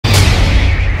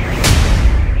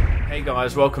Hey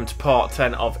guys, welcome to part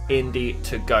 10 of Indy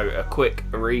to Go. A quick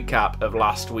recap of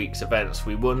last week's events.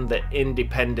 We won the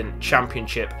Independent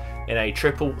Championship in a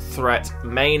triple threat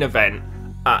main event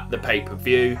at the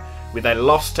pay-per-view. We then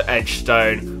lost to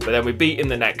Edgestone, but then we beat him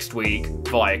the next week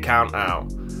via count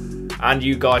out. And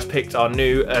you guys picked our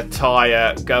new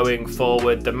attire going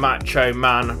forward, the Macho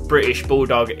Man British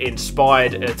Bulldog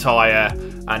inspired attire,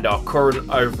 and our current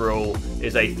overall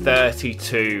is a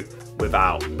 32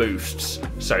 without boosts.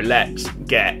 So let's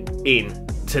get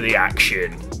into the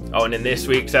action. Oh, and in this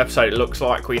week's episode it looks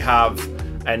like we have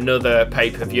another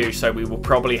pay-per-view, so we will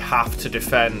probably have to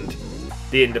defend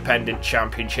the Independent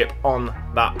Championship on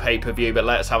that pay-per-view. But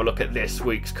let's have a look at this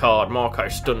week's card. Marco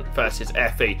Stunt versus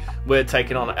Effie. We're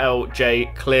taking on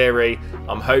LJ Cleary.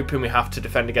 I'm hoping we have to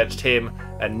defend against him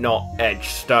and not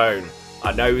Edgestone.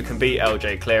 I know we can beat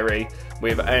LJ Cleary.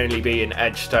 We've only beaten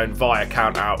Edgestone via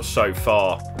count out so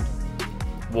far.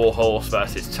 Warhorse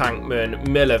versus Tankman,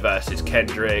 Miller versus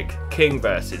Kendrick, King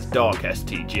versus Dark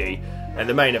STG, and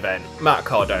the main event, Matt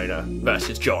Cardona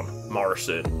versus John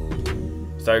Morrison.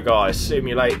 So guys,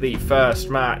 simulate the first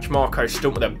match. Marco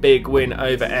Stunt with a big win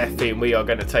over Effie, and we are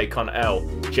going to take on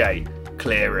LJ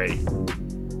Cleary.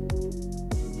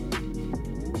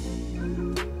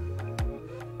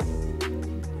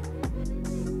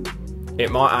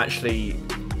 It might actually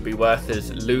be worth us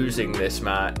losing this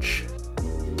match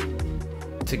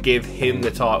to give him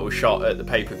the title shot at the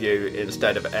pay-per-view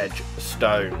instead of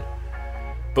Edgestone.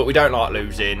 But we don't like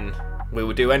losing. We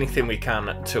will do anything we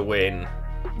can to win.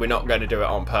 We're not going to do it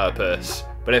on purpose.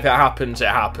 But if it happens, it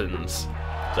happens.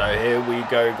 So here we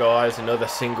go, guys. Another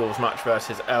singles match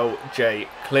versus LJ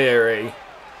Cleary.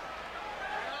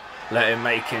 Let him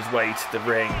make his way to the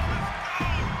ring.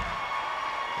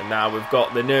 And now we've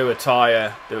got the new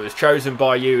attire that was chosen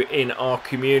by you in our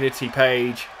community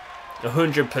page.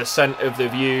 100% of the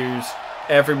views,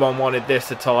 everyone wanted this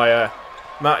attire.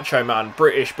 Macho Man,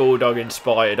 British Bulldog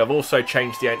inspired. I've also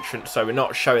changed the entrance so we're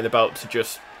not showing the belt to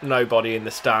just nobody in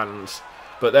the stands.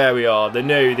 But there we are,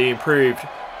 the improved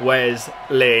Wes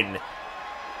Lynn.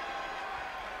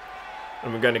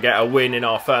 And we're going to get a win in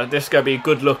our first. This is going to be a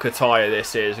good look attire,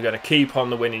 this is. We're going to keep on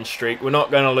the winning streak. We're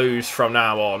not going to lose from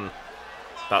now on.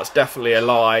 That's definitely a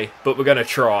lie, but we're going to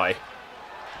try.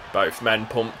 Both men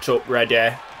pumped up,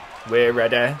 ready. We're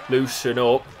ready. Loosen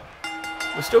up.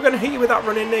 We're still going to hit you with that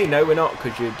running knee. No, we're not,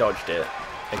 because you dodged it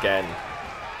again.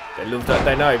 They love that.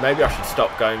 They know. Maybe I should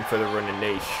stop going for the running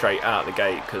knee straight out the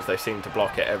gate, because they seem to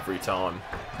block it every time.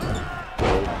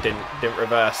 Oh, didn't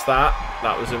reverse that.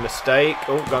 That was a mistake.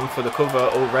 Oh, gone for the cover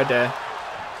already.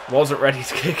 Wasn't ready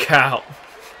to kick out.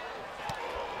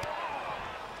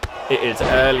 It is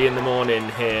early in the morning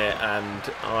here,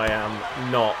 and I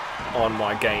am not on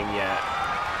my game yet.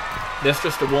 This is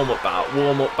just a warm-up bout.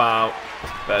 Warm-up bout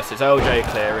versus LJ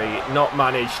Cleary. Not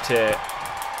managed to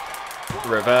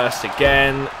reverse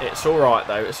again. It's alright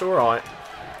though. It's alright.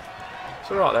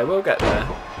 It's alright though. We'll get there.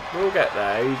 We'll get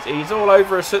there. He's all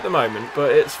over us at the moment,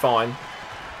 but it's fine.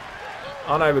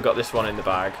 I know we've got this one in the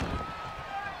bag.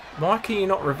 Why can you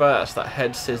not reverse that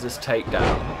head scissors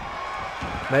takedown?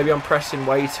 Maybe I'm pressing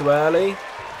way too early?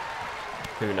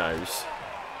 Who knows?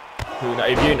 Who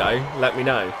knows? If you know, let me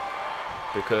know.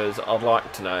 Because I'd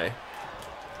like to know.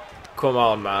 Come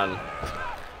on, man.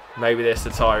 Maybe this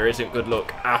attire isn't good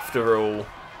luck after all.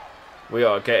 We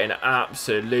are getting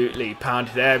absolutely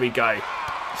pounded. There we go.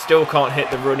 Still can't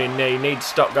hit the running knee. Need to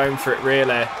stop going for it,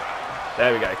 really.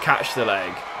 There we go. Catch the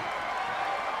leg.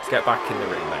 Let's get back in the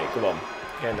ring, mate. Come on.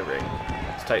 Get in the ring.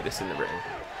 Let's take this in the ring.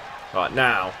 Right,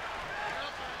 now.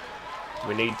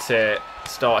 We need to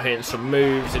start hitting some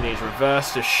moves, and he's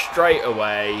reversed us straight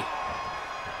away.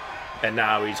 And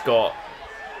now he's got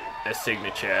a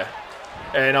signature.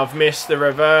 And I've missed the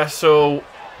reversal.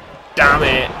 Damn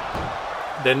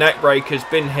it. The neck breaker's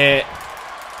been hit.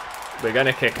 We're going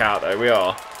to kick out though. We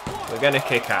are. We're going to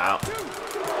kick out.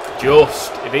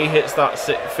 Just. If he hits that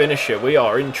finisher, we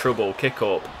are in trouble. Kick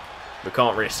up. We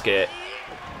can't risk it.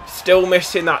 Still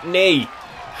missing that knee.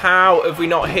 How have we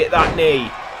not hit that knee?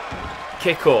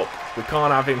 Kick up. We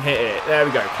can't have him hit it. There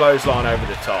we go. Clothesline over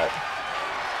the top.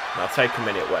 Now take a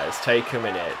minute, Wes. Take a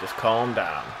minute. Just calm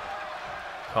down.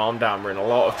 Calm down. We're in a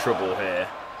lot of trouble here.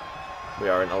 We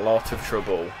are in a lot of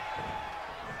trouble.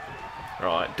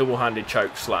 Right, double-handed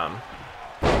choke slam.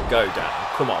 Go down.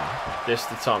 Come on. This is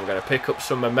the time. We're going to pick up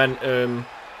some momentum.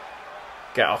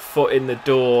 Get our foot in the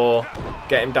door.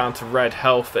 Get him down to red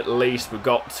health at least. We've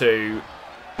got to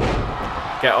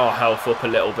get our health up a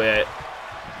little bit.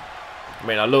 I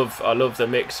mean, I love the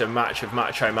mix and match of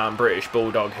Macho Man British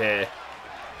Bulldog here.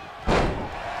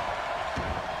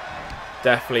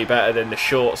 Definitely better than the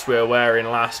shorts we were wearing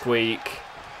last week.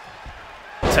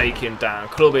 take him down.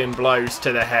 Clubbing blows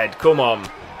to the head. Come on.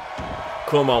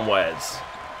 Come on, Wes.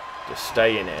 Just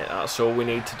stay in it. That's all we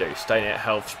need to do. Stay in it.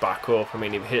 Health's back up. I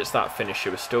mean, if he hits that finisher,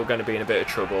 we're still going to be in a bit of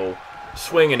trouble.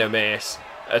 Swing and a miss.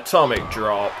 Atomic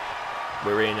drop.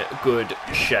 We're in good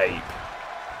shape.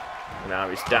 Now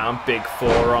he's down. Big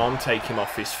forearm. Take him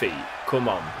off his feet. Come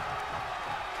on.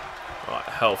 Right,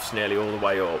 health's nearly all the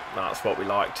way up. That's what we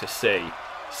like to see.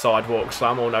 Sidewalk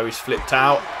slam. Oh no, he's flipped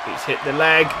out. He's hit the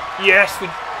leg. Yes, we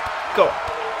got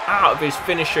out of his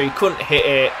finisher. He couldn't hit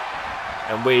it.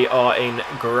 And we are in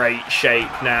great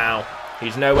shape now.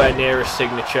 He's nowhere near a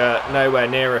signature. Nowhere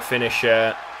near a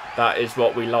finisher. That is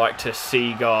what we like to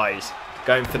see, guys.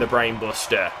 Going for the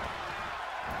brainbuster.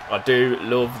 I do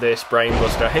love this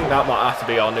brainbuster. I think that might have to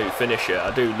be our new finisher.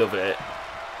 I do love it.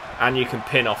 And you can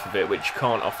pin off of it, which you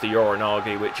can't off the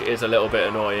Uranagi, which is a little bit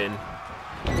annoying.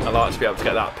 I like to be able to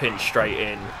get that pin straight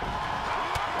in.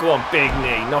 Go on, big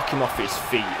knee. Knock him off his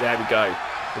feet. There we go.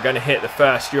 We're going to hit the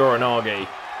first Uranagi.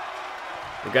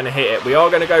 We're going to hit it. We are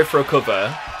going to go for a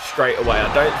cover straight away.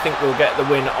 I don't think we'll get the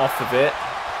win off of it,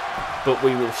 but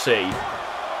we will see.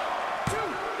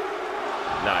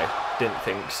 No, didn't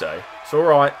think so. It's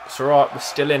alright. It's alright. We're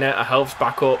still in it. Our health's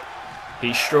back up.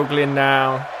 He's struggling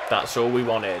now. That's all we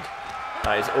wanted.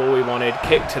 That is all we wanted.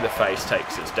 Kick to the face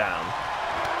takes us down.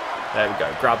 There we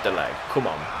go. Grab the leg. Come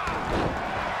on.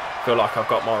 Feel like I've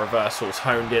got my reversals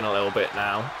honed in a little bit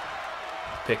now.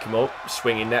 Pick him up.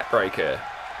 Swinging net breaker.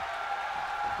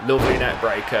 Lovely net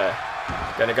breaker.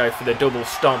 Going to go for the double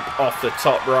stomp off the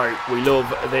top rope. We love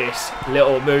this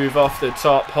little move off the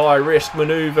top. High risk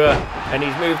manoeuvre. And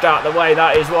he's moved out of the way.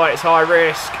 That is why it's high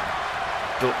risk.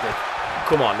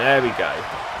 Come on. There we go.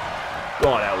 Go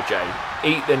on, LJ.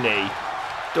 Eat the knee.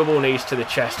 Double knees to the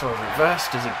chest. Oh,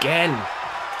 reversed us again.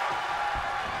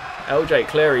 LJ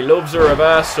Cleary loves a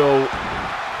reversal.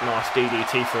 Nice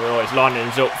DDT from Royce. Lining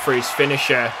us up for his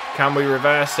finisher. Can we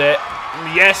reverse it?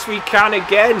 Yes, we can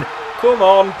again. Come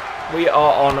on. We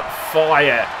are on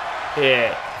fire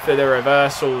here for the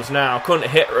reversals now. Couldn't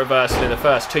hit a reversal in the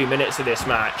first 2 minutes of this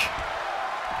match.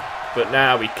 But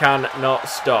now we cannot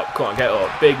stop. Come on, get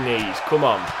up. Big knees. Come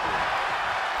on.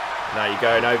 Now you're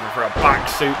going over for a back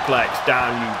suplex.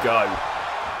 Down you go.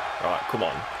 Right, come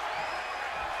on.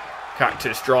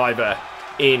 Cactus driver.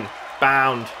 In.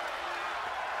 Bound.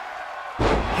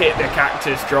 Hit the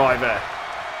cactus driver.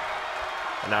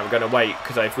 And now we're going to wait.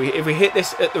 Because if we hit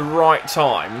this at the right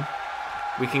time,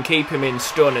 we can keep him in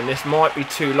stun. And this might be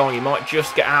too long. He might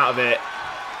just get out of it.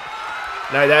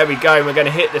 No, there we go. We're going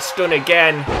to hit the stun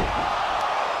again.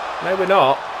 No, we're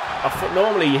not. I thought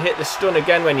normally you hit the stun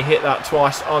again when you hit that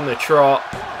twice on the trot.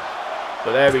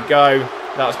 But there we go.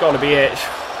 That's got to be it.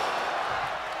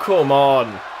 Come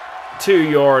on. 2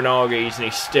 Uranagis and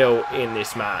he's still in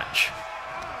this match.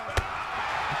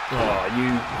 Oh,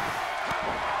 you...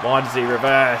 Why does he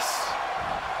reverse?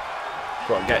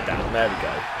 Go on, get down. There we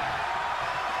go.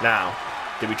 Now,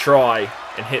 do we try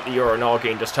and hit the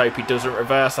Uranagi and just hope he doesn't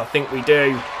reverse? I think we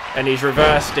do. And he's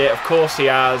reversed it. Of course he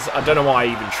has. I don't know why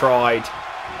I even tried.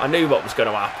 I knew what was going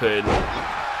to happen.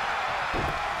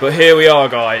 But here we are,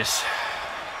 guys.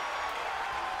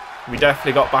 We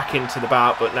definitely got back into the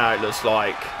bout, but now it looks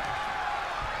like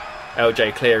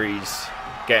LJ Cleary's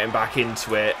getting back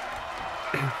into it.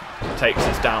 Takes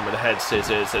us down with the head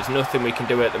scissors. There's nothing we can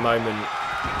do at the moment.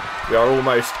 We are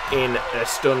almost in a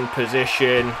stun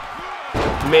position.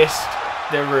 Missed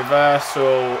the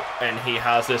reversal, and he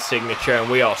has a signature, and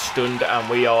we are stunned, and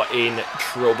we are in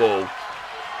trouble.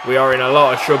 We are in a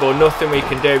lot of trouble. Nothing we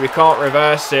can do. We can't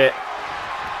reverse it.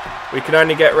 We can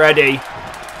only get ready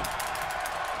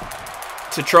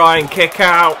to try and kick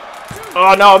out.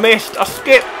 Oh no, I missed. I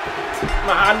skipped.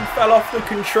 My hand fell off the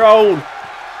control.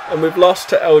 And we've lost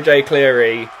to LJ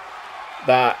Cleary.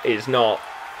 That is not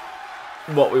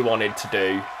what we wanted to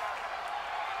do.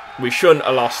 We shouldn't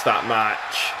have lost that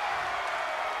match.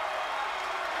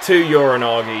 2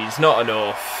 Uranagis, not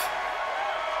enough.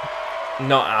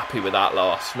 Not happy with that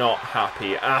loss. Not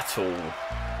happy at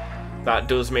all. That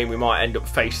does mean we might end up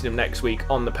facing him next week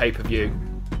on the pay-per-view.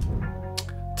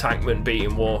 Tankman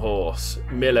beating Warhorse.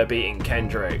 Miller beating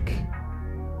Kendrick.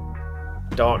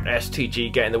 Dark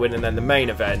STG getting the win, and then the main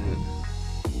event,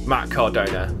 Matt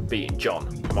Cardona beating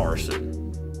John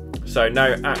Morrison. So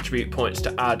no attribute points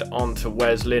to add on to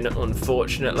Wes Lynn,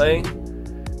 unfortunately.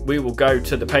 We will go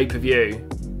to the pay-per-view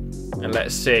and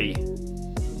let's see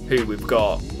who we've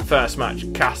got. First match,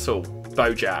 Castle,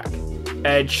 Bojack,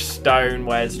 Edge, Stone,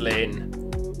 Wes Lynn.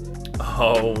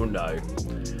 Oh no.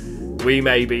 We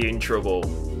may be in trouble.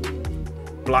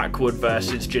 Blackwood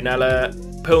versus Janela,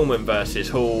 Pillman versus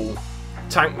Hall,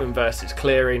 Tankman versus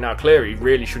Cleary. Now Cleary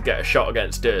really should get a shot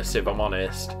against INDYS, if I'm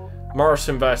honest.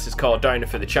 Morrison versus Cardona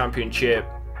for the championship.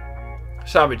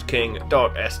 Savage King,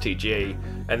 Dark STG,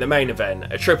 and the main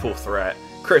event, a triple threat,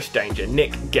 Chris Danger,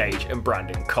 Nick Gage and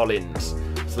Brandon Collins.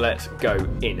 So let's go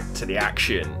into the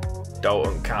action.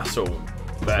 Dalton Castle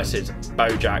versus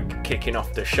Bojack kicking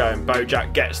off the show, and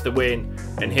Bojack gets the win.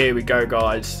 And here we go,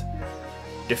 guys.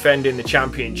 Defending the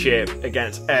championship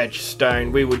against Edge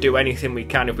Stone. We will do anything we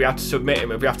can. If we have to submit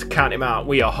him, if we have to count him out,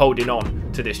 we are holding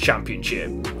on to this championship.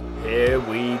 Here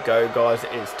we go, guys.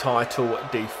 It is title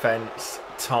defense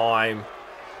time.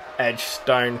 Edge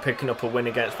Stone picking up a win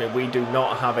against me. We do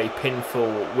not have a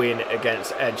pinfall win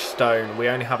against Edge Stone. We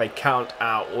only have a count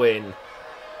out win.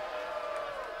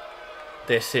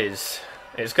 It's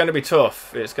going to be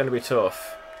tough. It's going to be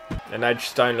tough. And Edge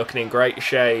Stone looking in great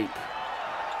shape.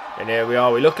 And here we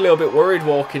are. We look a little bit worried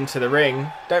walking to the ring.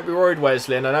 Don't be worried, Wes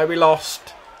Lynn. I know we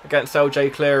lost against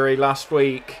LJ Cleary last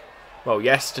week. Well,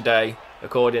 yesterday,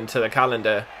 according to the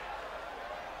calendar.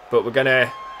 But we're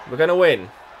gonna win.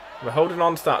 We're holding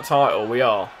on to that title. We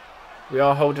are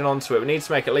holding on to it. We need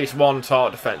to make at least one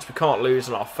title defense. We can't lose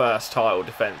on our first title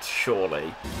defense,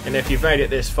 surely. And if you've made it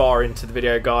this far into the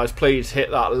video, guys, please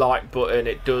hit that like button.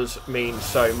 It does mean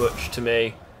so much to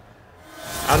me.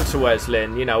 And to Wes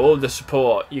Lynn, you know, all the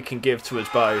support you can give to us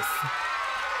both.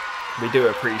 We do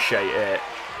appreciate it.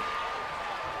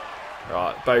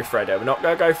 Right, both ready. We're not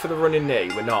going to go for the running knee.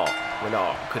 We're not.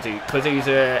 Because he's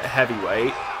a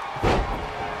heavyweight.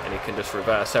 And he can just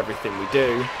reverse everything we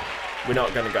do. We're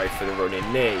not going to go for the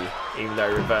running knee. Even though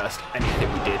he reversed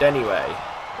anything we did anyway.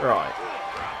 Right.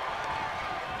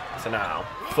 So now,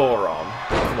 forearm.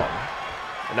 Come on.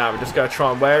 And now we're just going to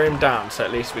try and wear him down. So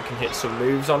at least we can hit some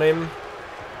moves on him.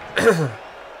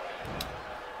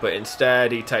 But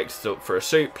instead he takes us up for a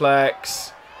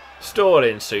suplex,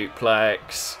 stalling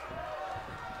suplex,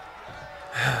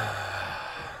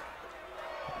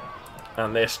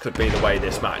 and this could be the way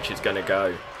this match is going to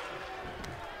go.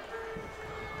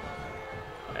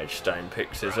 Edge Stone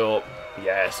picks us up.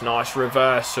 Yes, nice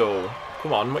reversal.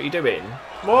 Come on, what are you doing?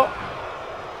 What?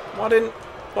 Why didn't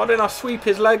I sweep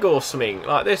his leg or something?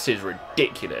 Like, this is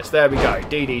ridiculous. There we go,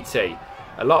 DDT.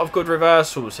 A lot of good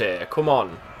reversals here. Come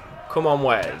on. Come on,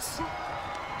 Wes.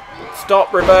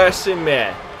 Stop reversing me.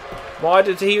 Why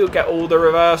did he get all the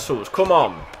reversals? Come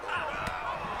on.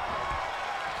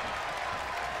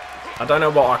 I don't know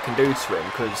what I can do to him,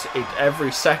 because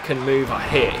every second move I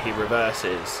hit, he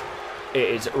reverses. It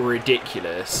is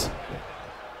ridiculous.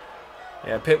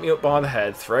 Yeah, pick me up by the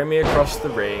head. Throw me across the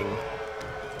ring.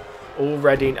 All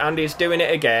ready. And he's doing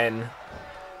it again.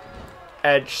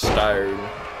 Edge Stone.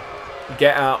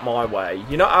 Get out my way.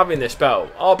 You're not having this belt.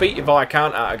 I'll beat you via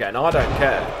count out again. I don't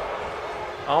care.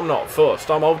 I'm not fussed.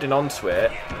 I'm holding on to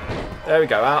it. There we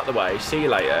go. Out the way. See you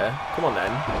later. Come on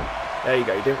then. There you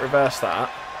go. You didn't reverse that.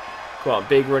 Come on.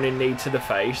 Big running knee to the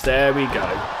face. There we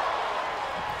go.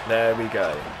 There we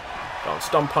go. Go on.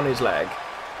 Stomp on his leg.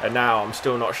 And now I'm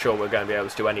still not sure we're going to be able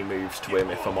to do any moves to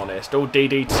him, if I'm honest. Oh,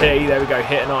 DDT. There we go.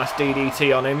 Hit a nice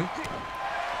DDT on him.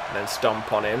 And then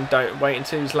stomp on him. Don't wait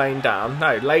until he's laying down.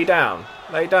 No, lay down.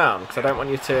 Lay down, because I don't want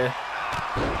you to...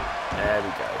 There we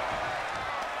go.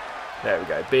 There we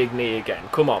go. Big knee again.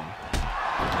 Come on.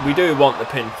 We do want the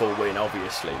pinfall win,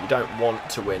 obviously. We don't want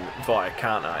to win via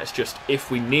counter. It's just,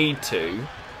 if we need to,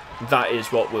 that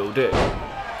is what we'll do.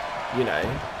 You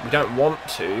know, we don't want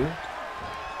to,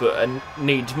 but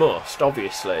needs must,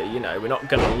 obviously. You know, we're not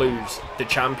going to lose the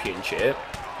championship.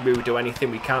 We will do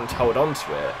anything we can to hold on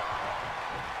to it.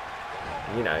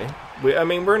 You know, I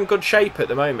mean, we're in good shape at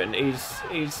the moment.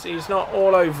 He's not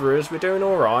all over us. We're doing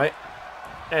all right.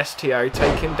 STO,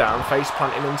 take him down, face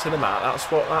plant him into the mat. That's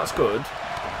good.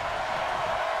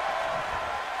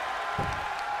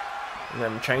 And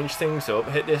then change things up.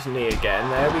 Hit this knee again.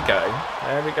 There we go.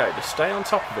 There we go. Just stay on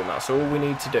top of him. That's all we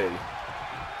need to do.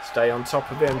 Stay on top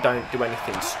of him. Don't do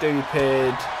anything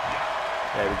stupid.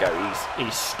 There we go.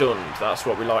 He's stunned. That's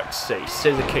what we like to see.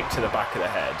 Scissor kick to the back of the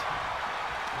head.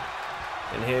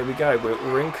 And here we go.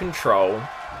 We're in control.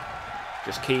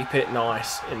 Just keep it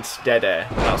nice and steady.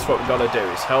 That's what we've got to do.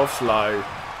 His health's low.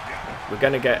 We're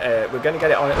gonna get it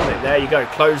on it. There you go.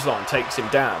 Clothesline takes him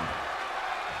down.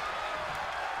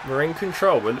 We're in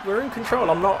control. We're in control.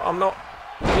 I'm not.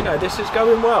 You know, this is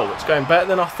going well. It's going better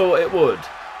than I thought it would.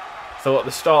 Thought at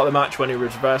the start of the match when he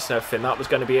was reversing everything, that was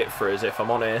going to be it for us, if I'm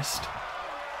honest.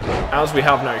 As we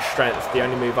have no strength, the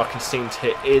only move I can seem to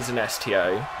hit is an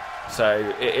STO.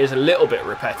 So it is a little bit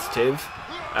repetitive.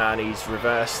 And he's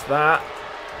reversed that.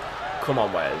 Come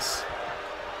on, Wes.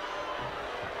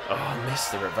 Oh, I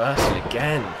missed the reversal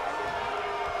again.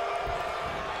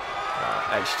 Right.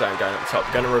 Edge stone going up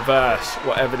top. Going to reverse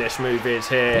whatever this move is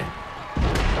here.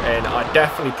 And I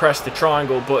definitely pressed the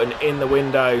triangle button in the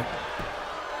window.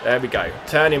 There we go.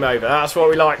 Turn him over. That's what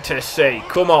we like to see.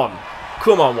 Come on.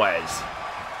 Come on, Wes.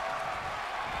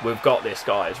 We've got this,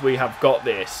 guys. We have got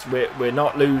this. We're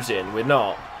not losing. We're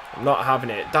not. I'm not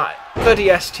having it. That bloody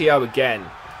STO again.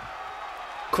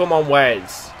 Come on,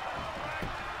 Wes.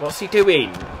 What's he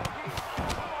doing?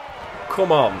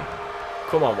 Come on.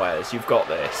 Come on, Wes. You've got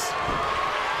this.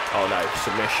 Oh, no.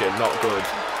 Submission. Not good.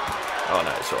 Oh,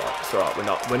 no. It's alright. It's alright.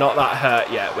 We're not that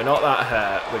hurt yet. We're not that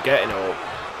hurt. We're getting up.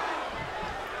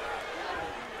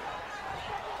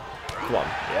 Come on.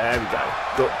 Yeah, there we go.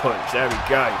 Gut punch. There we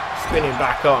go. Spinning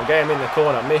back on. Get him in the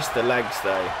corner. Missed the legs,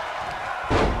 though.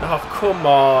 Oh, come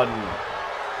on.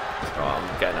 Oh,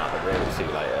 I'm getting out of the ring. See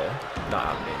you later.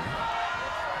 Not happening.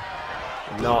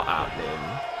 Not happening.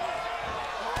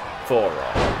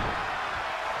 Forearm.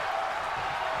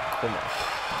 Come on.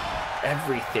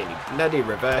 Everything. He bloody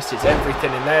reverses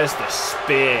everything. And there's the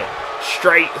spear.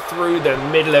 Straight through the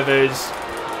middle of us.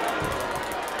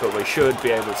 But we should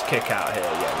be able to kick out here.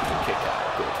 Yeah, we can kick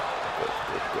out. Good. Good,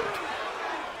 good, good.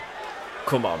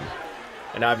 Come on.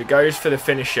 And now if he goes for the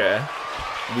finisher,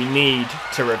 we need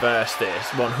to reverse this.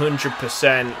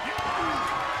 100%.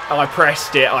 I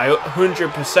pressed it. I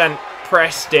 100%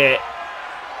 pressed it.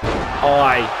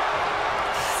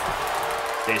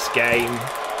 This game.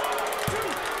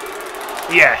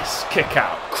 Yes, kick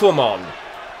out. Come on.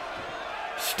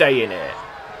 Stay in it.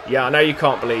 Yeah, I know you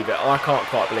can't believe it. I can't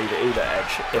quite believe it either,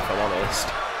 Edge, if I'm honest.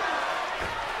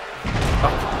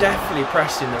 I'm definitely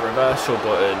pressing the reversal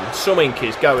button. Something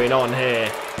is going on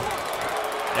here.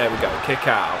 There we go, kick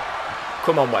out.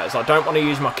 Come on, Wes. I don't want to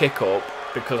use my kick up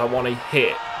because I want to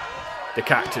hit the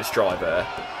cactus driver.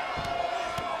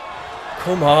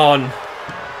 Come on.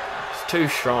 It's too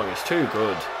strong. It's too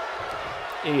good.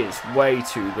 He is way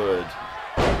too good.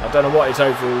 I don't know what his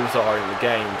overalls are in the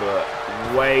game, but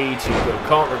way too good.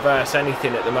 Can't reverse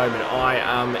anything at the moment. I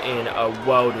am in a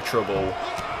world of trouble.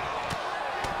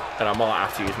 And I might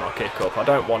have to use my kick up. I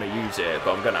don't want to use it,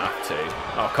 but I'm going to have to.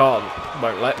 I can't.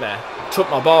 Won't let me. Took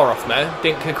my bar off me.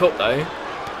 Didn't kick up though.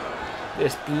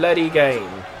 This bloody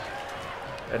game.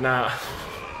 And now...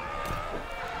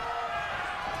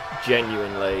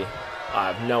 genuinely,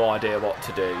 I have no idea what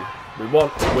to do. We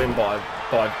want to win by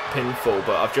pinfall,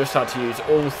 but I've just had to use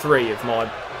all three of my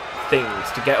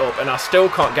things to get up, and I still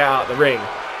can't get out of the ring.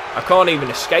 I can't even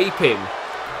escape him.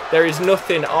 There is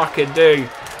nothing I could do.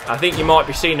 I think you might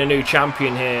be seeing a new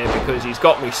champion here because he's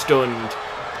got me stunned.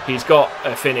 He's got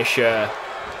a finisher,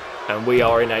 and we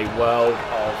are in a world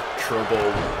of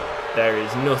trouble. There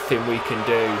is nothing we can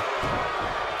do.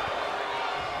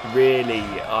 Really,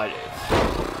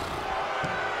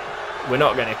 we're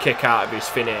not going to kick out of his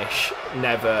finish.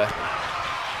 Never.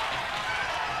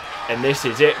 And this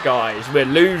is it, guys. We're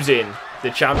losing the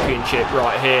championship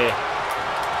right here.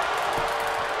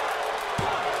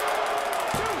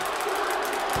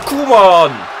 Come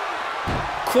on.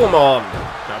 Come on.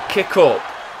 Now kick up.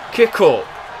 Kick up.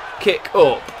 Kick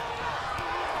up.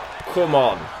 Come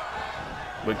on.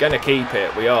 We're going to keep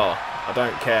it. We are. I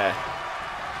don't care.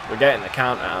 We're getting the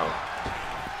count out.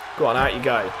 Go on, out you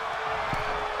go.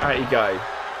 Out you go.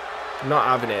 Not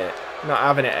having it. Not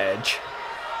having it, Edge.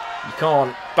 You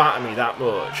can't batter me that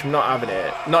much. I'm not having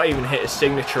it. Not even hit a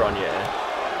signature on you.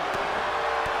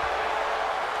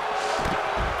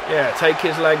 Yeah, take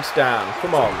his legs down.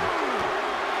 Come on.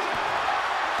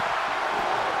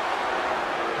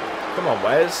 Come on,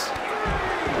 Wes.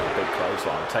 Big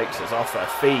clothesline takes us off our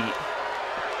feet.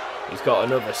 He's got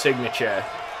another signature.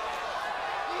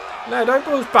 No, don't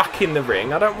put us back in the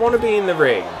ring. I don't want to be in the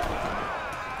ring.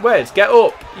 Wes, get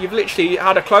up. You've literally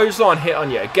had a clothesline hit on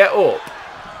you. Get up.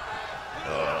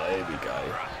 Oh, here we go.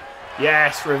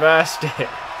 Yes, reversed it.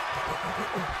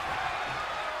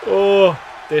 Oh,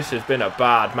 this has been a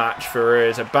bad match for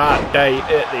us. A bad day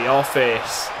at the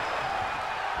office.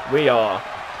 We are...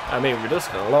 I mean, we're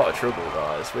just in a lot of trouble,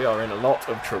 guys. We are in a lot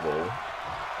of trouble.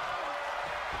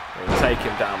 We'll take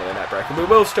him down with a net breaker. We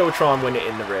will still try and win it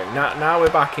in the ring. Now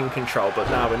we're back in control, but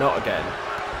now we're not again.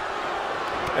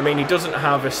 I mean, he doesn't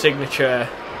have a signature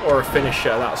or a finisher.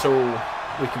 That's all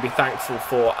we can be thankful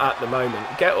for at the moment.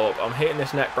 Get up. I'm hitting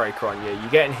this net breaker on you. You're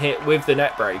getting hit with the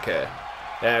net breaker.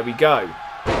 There we go.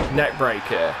 Net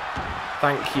breaker.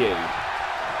 Thank you.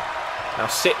 Now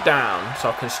sit down so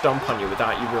I can stomp on you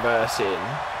without you reversing.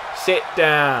 Sit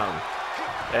down.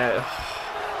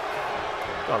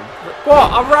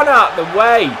 What? I ran out the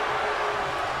way.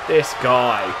 This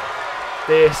guy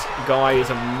is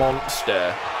a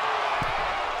monster.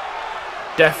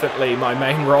 Definitely my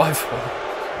main rival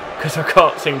because I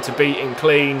can't seem to beat him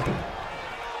clean.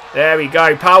 There we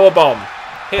go. Power bomb.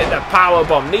 Hit the power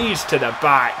bomb. Knees to the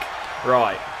back.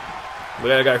 Right. We're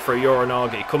going to go for a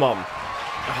Uranagi. Come on.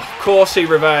 Oh, of course he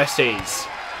reverses.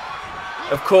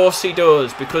 Of course he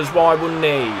does. Because why wouldn't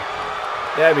he?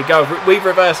 There we go. We've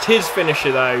reversed his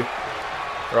finisher though.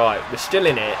 Right. We're still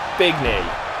in it. Big knee.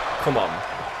 Come on.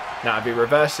 Now if he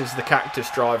reverses the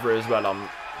cactus driver as well, I'm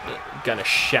going to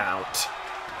shout.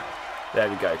 There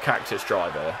we go. Cactus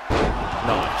driver.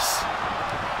 Nice.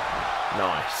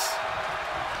 Nice.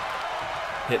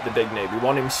 Hit the big knee. We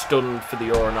want him stunned for the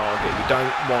Uranagi. We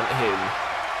don't want him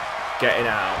getting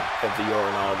out of the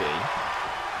Uranagi.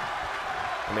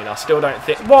 I mean, I still don't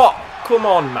think... What? Come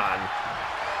on, man.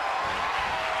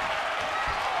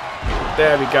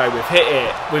 There we go. We've hit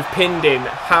it. We've pinned him.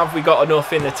 Have we got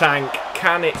enough in the tank?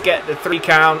 Can it get the 3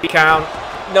 count?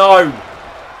 No.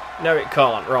 No, it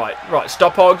can't. Right. Right.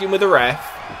 Stop arguing with the ref.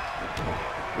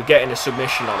 We're getting a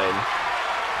submission on him.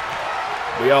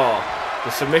 We are.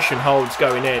 The submission hold's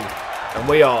going in. And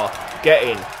we are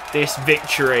getting this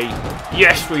victory.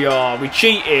 Yes, we are. We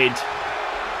cheated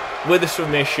with a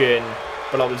submission.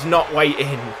 But I was not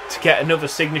waiting to get another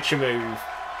signature move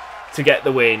to get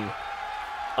the win.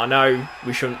 I know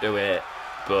we shouldn't do it.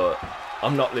 But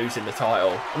I'm not losing the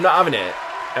title. I'm not having it.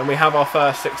 And we have our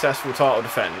first successful title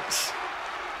defence.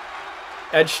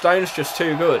 Edge Stone's just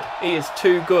too good. He is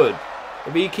too good.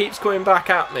 If he keeps coming back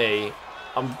at me,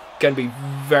 I'm going to be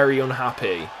very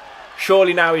unhappy.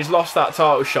 Surely now he's lost that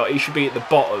title shot, he should be at the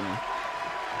bottom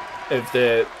of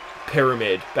the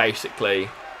pyramid, basically.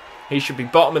 He should be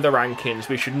bottom of the rankings.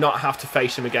 We should not have to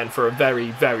face him again for a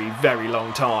very, very, very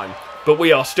long time. But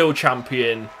we are still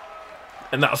champion,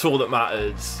 and that's all that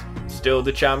matters. Still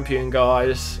the champion,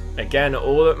 guys. Again,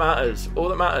 all that matters. All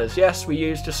that matters. Yes, we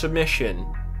used a submission.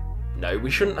 No,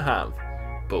 we shouldn't have.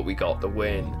 But we got the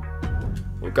win.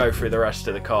 We'll go through the rest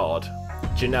of the card.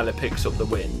 Janela picks up the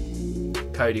win.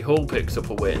 Cody Hall picks up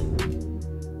a win.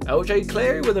 LJ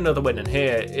Cleary with another win. And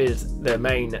here is the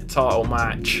main title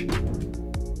match.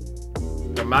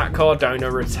 And Matt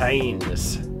Cardona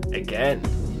retains. Again.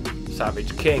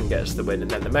 Savage King gets the win.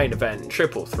 And then the main event,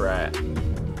 triple threat.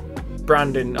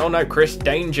 Brandon, oh no, Chris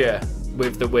Danger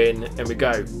with the win. And we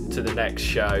go to the next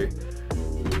show.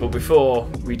 But before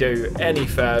we do any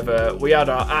further, we add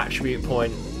our attribute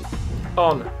point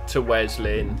on to Wes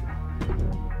Lynn.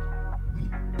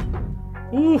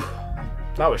 Ooh,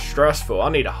 that was stressful. I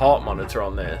need a heart monitor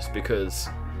on this because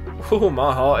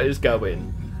my heart is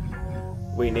going.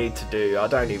 We need to do, I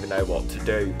don't even know what to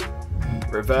do.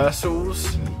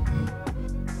 Reversals,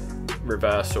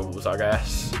 I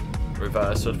guess.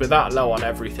 Reversals. With that low on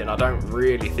everything, I don't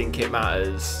really think it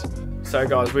matters. So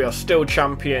guys, we are still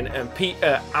champion and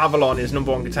Peter Avalon is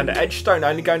 #1 contender. Edgestone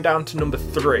only going down to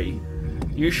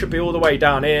 #3. You should be all the way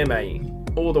down here, mate.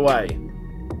 All the way.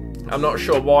 I'm not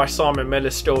sure why Simon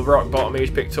Miller's still rock bottom. He's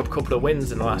picked up a couple of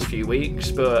wins in the last few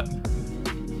weeks, but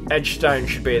Edgestone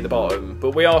should be at the bottom.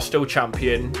 But we are still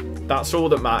champion. That's all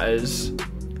that matters.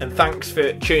 And thanks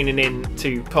for tuning in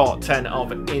to part 10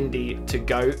 of Indy to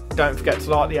GO.A.T. Don't forget to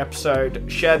like the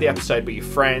episode, share the episode with your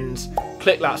friends,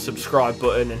 click that subscribe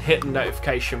button and hit the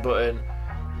notification button.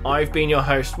 I've been your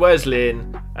host, Wes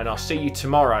Lynn, and I'll see you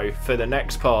tomorrow for the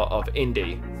next part of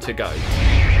Indy to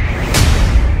GO.A.T.